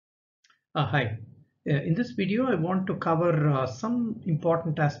Hi. In this video, I want to cover some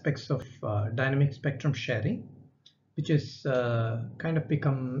important aspects of dynamic spectrum sharing, which has kind of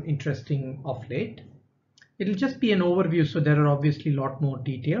become interesting of late. It'll just be an overview, so there are obviously a lot more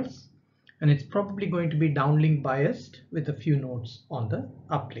details, and it's probably going to be downlink biased with a few notes on the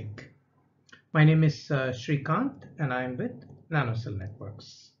uplink. My name is Shrikant, and I'm with NanoCell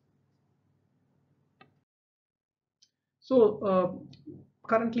Networks.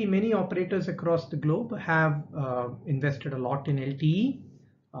 Currently, many operators across the globe have invested a lot in LTE.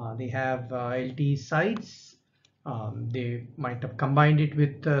 They have LTE sites. They might have combined it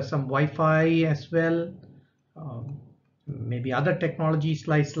with some Wi-Fi as well. Maybe other technologies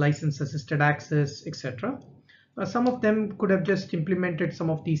like license-assisted access, etc. Some of them could have just implemented some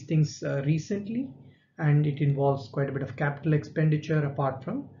of these things recently, and it involves quite a bit of capital expenditure apart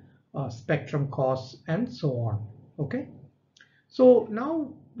from spectrum costs and so on. Okay. So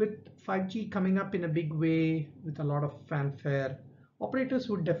now with 5G coming up in a big way with a lot of fanfare, operators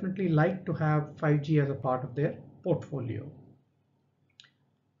would definitely like to have 5G as a part of their portfolio.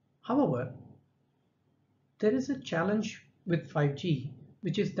 However, there is a challenge with 5G,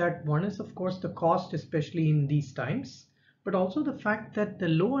 which is that one is of course the cost, especially in these times, but also the fact that the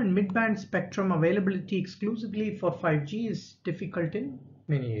low and mid-band spectrum availability exclusively for 5G is difficult in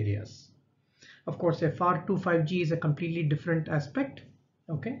many areas. Of course, FR2 5G is a completely different aspect.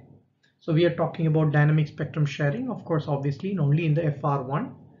 Okay, so we are talking about dynamic spectrum sharing, of course, obviously only in the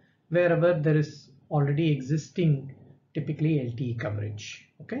FR1, wherever there is already existing typically LTE coverage.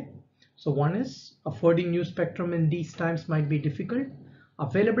 Okay, so one is affording new spectrum in these times might be difficult.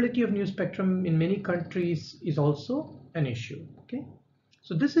 Availability of new spectrum in many countries is also an issue. Okay,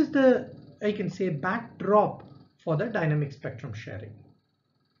 so this is the, I can say, backdrop for the dynamic spectrum sharing.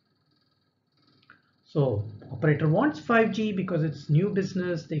 So operator wants 5G because it's new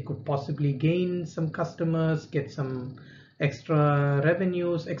business. They could possibly gain some customers, get some extra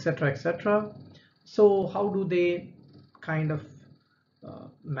revenues, etc., etc. So how do they kind of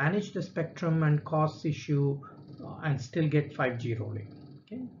manage the spectrum and cost issue and still get 5G rolling?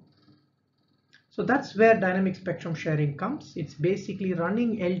 Okay. So that's where dynamic spectrum sharing comes. It's basically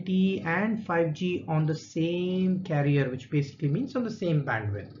running LTE and 5G on the same carrier, which basically means on the same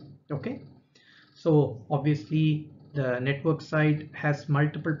bandwidth. Okay. So obviously the network side has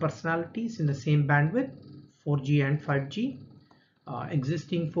multiple personalities in the same bandwidth, 4G and 5G.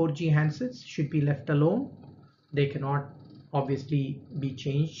 Existing 4G handsets should be left alone. They cannot obviously be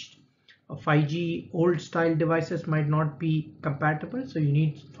changed. 5G old style devices might not be compatible, so you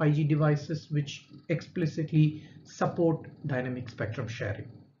need 5G devices which explicitly support dynamic spectrum sharing.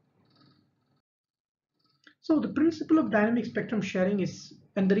 So the principle of dynamic spectrum sharing is,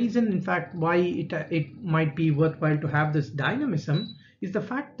 and the reason in fact why it might be worthwhile to have this dynamism is the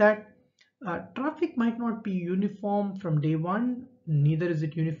fact that traffic might not be uniform from day one, neither is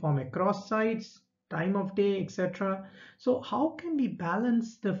it uniform across sites, time of day, etc. So how can we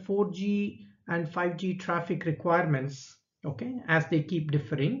balance the 4G and 5G traffic requirements, okay, as they keep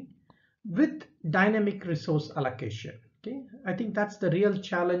differing with dynamic resource allocation? Okay, I think that's the real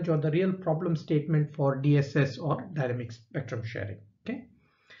challenge or the real problem statement for DSS or dynamic spectrum sharing. Okay,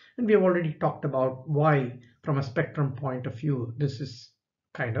 and we have already talked about why, from a spectrum point of view, this is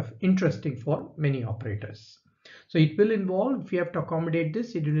kind of interesting for many operators. So it will involve, if you have to accommodate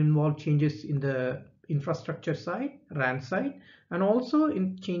this, it will involve changes in the infrastructure side, RAN side, and also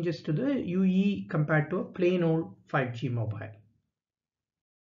in changes to the UE compared to a plain old 5G mobile.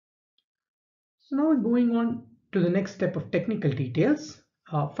 So now going on to the next step of technical details.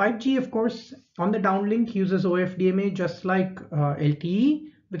 5G, of course, on the downlink uses OFDMA just like LTE,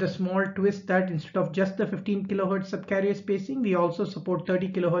 with a small twist that instead of just the 15 kilohertz subcarrier spacing, we also support 30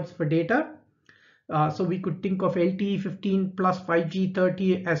 kilohertz for data. So we could think of LTE 15 plus 5G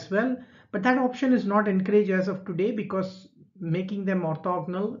 30 as well, but that option is not encouraged as of today because making them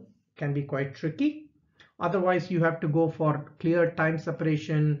orthogonal can be quite tricky. Otherwise, you have to go for clear time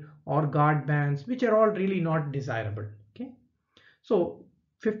separation or guard bands, which are all really not desirable. Okay, so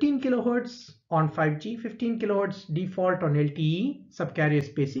 15 kilohertz on 5G, 15 kilohertz default on LTE subcarrier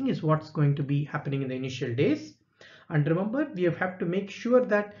spacing is what's going to be happening in the initial days. And remember, we have to make sure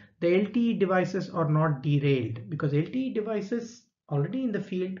that the LTE devices are not derailed, because LTE devices already in the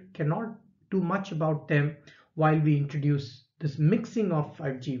field cannot do much about them while we introduce this mixing of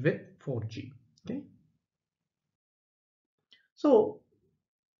 5G with 4G. Okay. So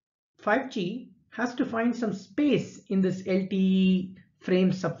 5G has to find some space in this LTE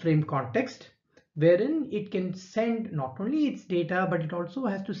frame subframe context, wherein it can send not only its data, but it also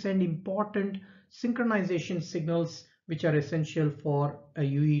has to send important synchronization signals which are essential for a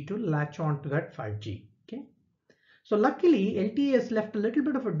UE to latch on to that 5G. Okay. So luckily, LTE has left a little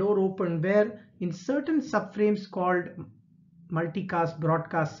bit of a door open where in certain subframes called multicast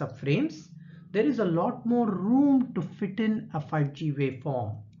broadcast subframes, there is a lot more room to fit in a 5G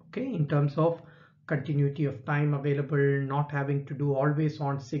waveform, okay, in terms of continuity of time available, not having to do always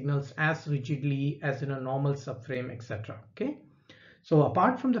on signals as rigidly as in a normal subframe, etc. Okay. So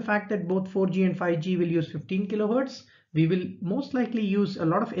apart from the fact that both 4G and 5G will use 15 kilohertz, we will most likely use a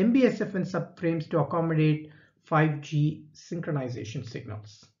lot of MBSFN subframes to accommodate 5G synchronization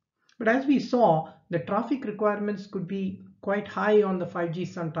signals. But as we saw, the traffic requirements could be quite high on the 5G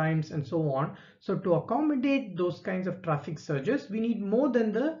sometimes and so on. So to accommodate those kinds of traffic surges, we need more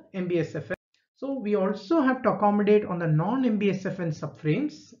than the MBSFN. So we also have to accommodate on the non-MBSFN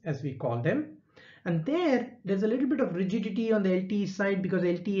subframes, as we call them. And there's a little bit of rigidity on the LTE side because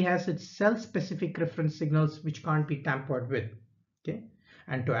LTE has its cell-specific reference signals which can't be tampered with. Okay.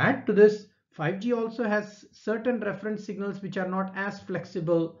 And to add to this, 5G also has certain reference signals which are not as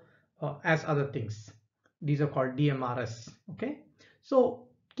flexible as other things. These are called DMRS. Okay. So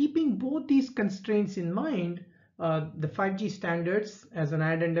keeping both these constraints in mind, the 5G standards as an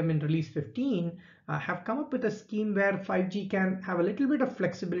addendum in release 15 have come up with a scheme where 5G can have a little bit of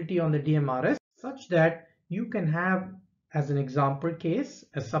flexibility on the DMRS such that you can have, as an example case,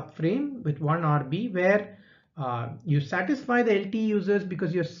 a subframe with one RB where you satisfy the LTE users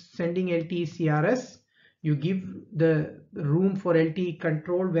because you're sending LTE CRS. You give the room for LTE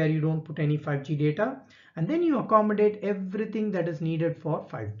control where you don't put any 5G data, and then you accommodate everything that is needed for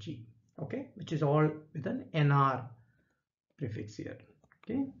 5G, okay, which is all with an NR prefix here.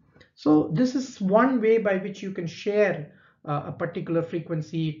 Okay, so this is one way by which you can share a particular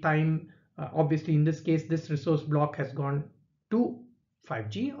frequency time. Obviously, in this case, this resource block has gone to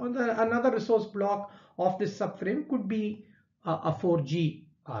 5G. On the another resource block of this subframe could be a 4G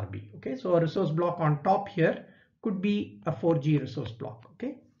RB. Okay, so a resource block on top here could be a 4G resource block.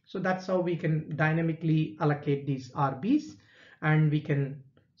 Okay, so that's how we can dynamically allocate these RBs, and we can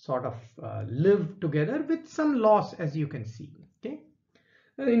sort of live together with some loss, as you can see. Okay.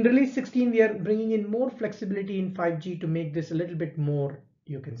 In release 16, we are bringing in more flexibility in 5G to make this a little bit more,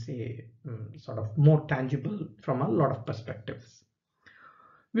 you can say, sort of more tangible from a lot of perspectives.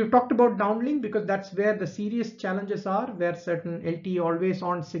 We've talked about downlink because that's where the serious challenges are, where certain LTE always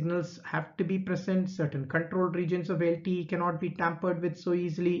on signals have to be present, certain controlled regions of LTE cannot be tampered with so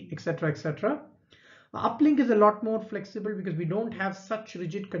easily, etc., etc. Uplink is a lot more flexible because we don't have such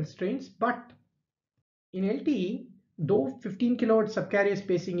rigid constraints, but in LTE, though 15 kilohertz subcarrier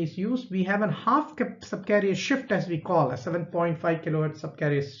spacing is used, we have a half subcarrier shift, as we call a 7.5 kilohertz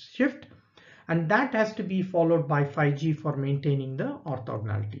subcarrier shift, and that has to be followed by 5G for maintaining the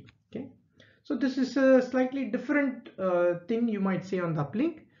orthogonality. Okay, so this is a slightly different thing you might say on the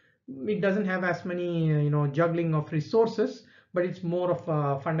uplink. It doesn't have as many juggling of resources, but it's more of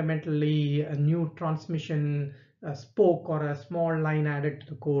a fundamentally a new transmission spoke or a small line added to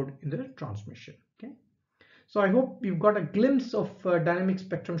the code in the transmission. Okay. So I hope you've got a glimpse of dynamic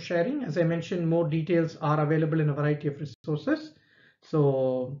spectrum sharing. As I mentioned, more details are available in a variety of resources.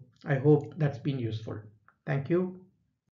 So I hope that's been useful. Thank you.